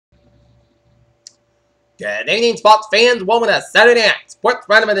Good evening, sports fans. Welcome to Saturday Night Sports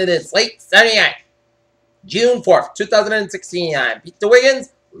Roundup. It is late Saturday night, June 4th, 2016. I'm Peter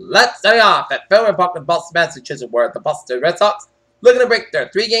Wiggins. Let's start off at Fenway Park in Boston, Massachusetts, where the Boston Red Sox looking to break their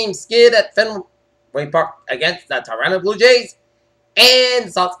three-game skid at Fenway Park against the Toronto Blue Jays. And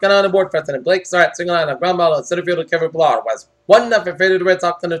the Sox got on the board first, and Blake started swinging on a ground ball to center fielder Kevin Pillar was 1-0 in favor of the Red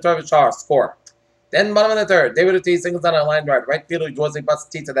Sox under Travis Shaw score. Then, bottom of the third, David Ortiz singles on a line drive. Right fielder Jose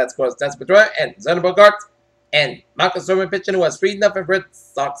Bautista that scores Desperate and Xander Bogaerts. And Marcus Stroman pitching was 3-0 for Red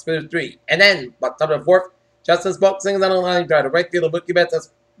Sox for 3. And then, bottom of the fourth, Justin Smoke singles on a line drive. Right fielder Mookie Betts that's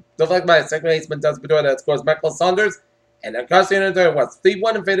deflected by second baseman Desperate that scores Michael Saunders. And then across the third was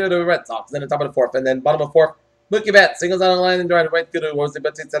 3-1 in favor of the Red Sox. Then the top of the fourth. And then bottom of the fourth, Mookie Betts singles on a line drive. Right fielder Jose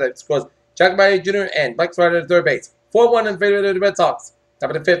Bautista that scores Jack Barry Jr. and Blake Snyder at third base. 4-1 in favor of the Red Sox. Top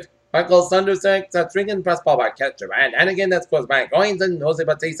of the fifth, Michael Saunders takes a swinging press ball by catcher Ryan Hannigan that scores Ryan Goins and Jose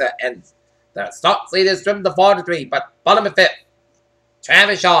Bautista ends. The Sox lead is driven to 4-3, but bottom of fifth,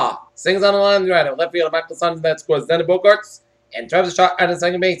 Travis Shaw singles on the line right. Left fielder Michael Saunders that scores Xander Bogaerts, and Travis Shaw at the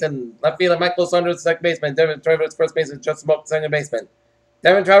second base, and left fielder Michael Saunders second baseman, Devin Travers first baseman, Justin Smoke second baseman.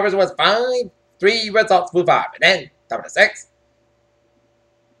 Devin Travers was 5-3, Red Sox blew 5, and then top of the sixth,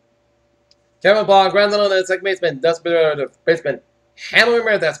 Kevin Pillar grounds on the second baseman, Dustin the baseman. Hammer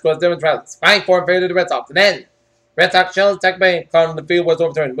Ramirez that scores Devin Travers 5-4 in favor of the Red Sox, and then Red Sox shells attack by on the field was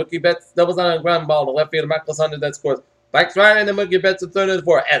overturned. Mookie Betts doubles on a ground ball to left fielder Michael Saunders that scores Blake Snyder and then Mookie Betts to third and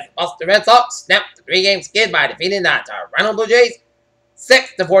fourth as the Boston Red Sox snapped the three-game skid by defeating the Toronto Blue Jays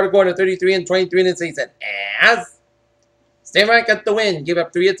 6-4 to go to 33-23 in the season. As Steve Wright got the win, give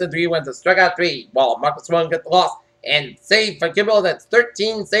up 3 hits and 3 runs to strike out 3, while Marcus Stroman got the loss and save for Kimbrel. That's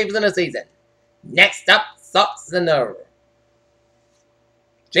 13 saves in the season. Next up, Sox and the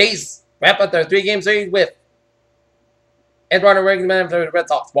Jays wrap up their 3-game series with Eduardo Reagan, the man for the Red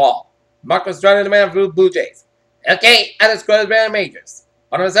Sox, while Marcus Stroman, the man for the Blue Jays. Okay, at the score, Brandon Majors.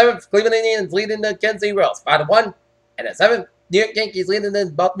 On the 7th, Cleveland Indians leading the Kansas City Royals 5-1. And the 7th, New York Yankees leading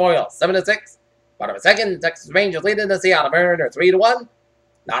the Baltimore Orioles 7-6. Bottom of the 2nd, Texas Rangers leading the Seattle Mariners 3-1.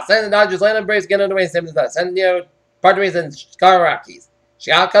 Los Angeles Dodgers, Atlanta Braves getting underway 7-0. San Diego Padres and Chicago Rockies.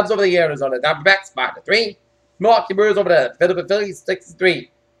 Chicago Cubs over the Arizona Diamondbacks 5-3. Milwaukee Brewers over the Philadelphia Phillies 6-3.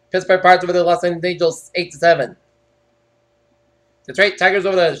 Pittsburgh Pirates over the Los Angeles Angels 8-7. Detroit Tigers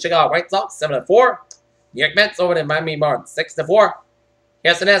over the Chicago White Sox 7-4. New York Mets over the Miami Marlins 6-4.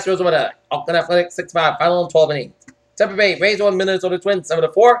 Houston Astros over the Oakland Athletics 6-5. Final 12-8. Tampa Bay Rays over the Minnesota Twins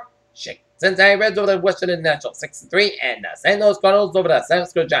 7-4. Cincinnati Reds over the Washington Nationals 6-3. And the St. Louis Cardinals over the San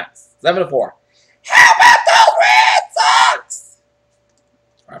Francisco Giants 7-4. How about those Red Sox?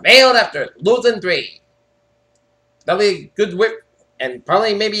 Prevailed after losing 3. That'll be a good whip and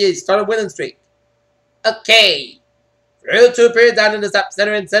probably maybe start a winning streak. Okay. Through 2 periods down in the top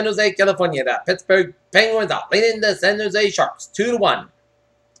center in San Jose, California, the Pittsburgh Penguins are leading the San Jose Sharks 2-1.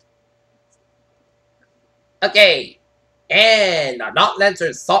 Okay, and the North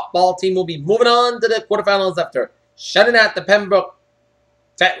Lancers softball team will be moving on to the quarterfinals after shutting out the Pembroke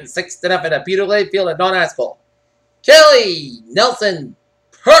Titans 6-0 at Peter Lay Field at North High School. Kelly Nelson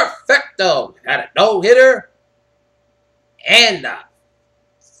Perfecto had a no-hitter, and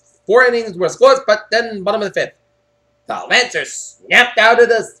 4 innings were scores, but then bottom of the 5th. The Lancers snapped out of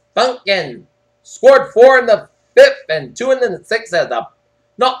the spunk and scored 4 in the 5th and 2 in the 6th as the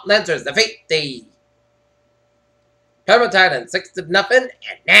North Lancers defeat the Pembroke Titans 6-0, and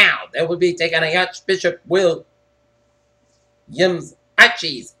now they will be taking on Archbishop Williams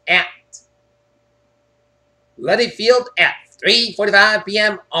Archies at Leddy Field at 3:45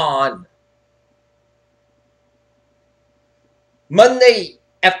 p.m. on Monday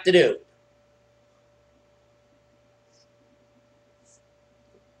afternoon.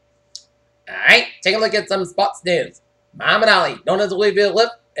 Alright, take a look at some sports news. Muhammad Ali, known as the Louisville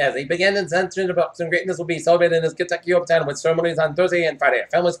Lift, as he began his ascension to boxing greatness, will be celebrated in his Kentucky hometown with ceremonies on Thursday and Friday, a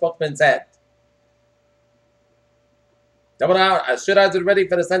family spokesman said. Double out, a shootouts are ready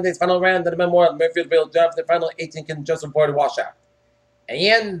for the Sunday's final round of the Memorial Murfreesboro draft. The final 18 can just report a washout.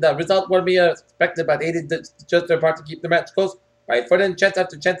 And the result will be expected, but they did just their part to keep the match close by furthering chance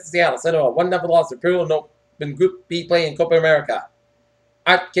after chance to Seattle. Sent a 1-0 loss to Peru in Group B play in Copa America.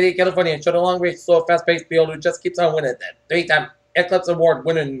 Art Kitty, California, showed a long-range, slow, fast-paced field who just keeps on winning. The 3-time Eclipse Award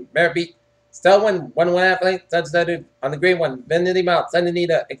winner Mary Beat still win 1-1 length, sunsetted on the green one. Vanity Mount,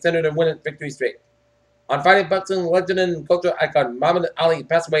 Sandanita extended a winning victory streak. On Friday, boxing legend and cultural icon Muhammad Ali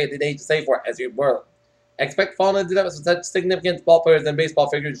passed away at the age of 74 as he were. Expect falling into that with such significant ball players and baseball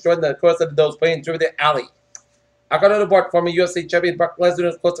figures joined the course of those playing through the alley. According to the report, former UFC champion Brock Lesnar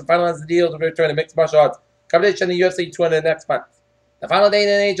is close to finalizing the deal to return to mixed martial arts competition in UFC 200 next month. The final day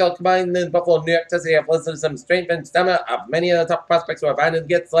in the NHL combined in Buffalo and New York City have listed some strength and stamina of many of the top prospects who have had to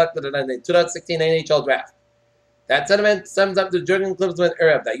get selected in the 2016 NHL draft. That sentiment sums up the Jurgen Klinsmann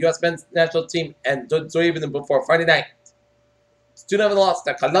era of the U.S. men's national team and did so even before Friday night. Student lost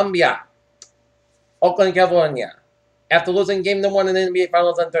to Columbia, Oakland, California. After losing game number 1 in the NBA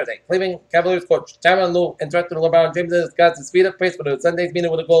Finals on Thursday, Cleveland Cavaliers coach Tyronn Lue interacted with LeBron James to discuss the speed of pace for the Sunday's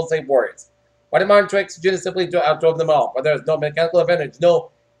meeting with the Golden State Warriors. Why did Martin Truex Jr. simply outdrove them all? But there is no mechanical advantage,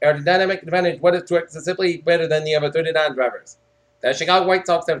 no aerodynamic advantage. What if Truex is simply better than the other 39 drivers? The Chicago White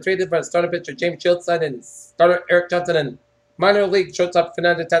Sox have traded for starter pitcher James Shields and starter Eric Johnson and minor league shortstop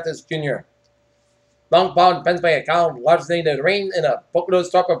Fernando Tatis Jr. Long ball in Pennsylvania, Kyle Larson in the rain in a Pocono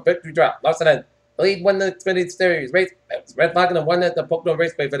stop of victory drop. Larson had the lead won the Xfinity Series race. It was Red Sox and won at the Pocono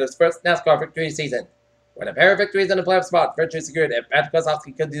Raceway for his first NASCAR victory season. When a pair of victories in the playoff spot, virtually secured if Patrick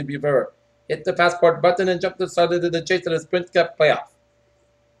Keselowski continued to be favored. Hit the passport button and jumped started to the chase of the Sprint Cup playoff.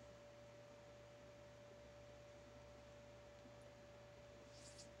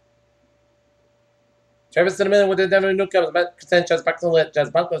 Travis Cinnamon with the Denver newcomers met Sanchez back to the lit. As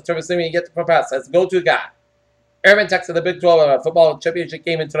Broncos Travis Cinnamon get to pass as go-to guy. Irvin texted the Big 12 football championship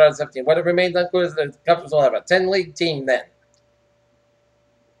game in 2017. What it remains unclear is the Cubs will have a 10-league team then.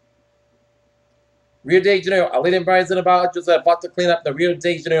 Rio de Janeiro, a leading Brazilian biologist fought to clean up the Rio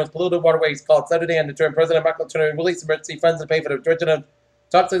de Janeiro's polluted waterways called Saturday and determined President Michael Turner released emergency funds to pay for the dredging of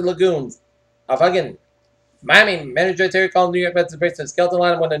toxic lagoons of Huggin. Miami manager Terry called New York Mets faced a skeleton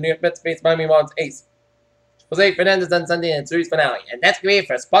line when the New York Mets faced Miami Marlins ace Jose Fernandez on Sunday in the series finale. And that's great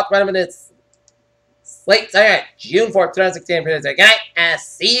for Spot 1 minutes. Slate, June 4th, 2016. Good night, and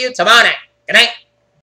see you tomorrow night. Good night.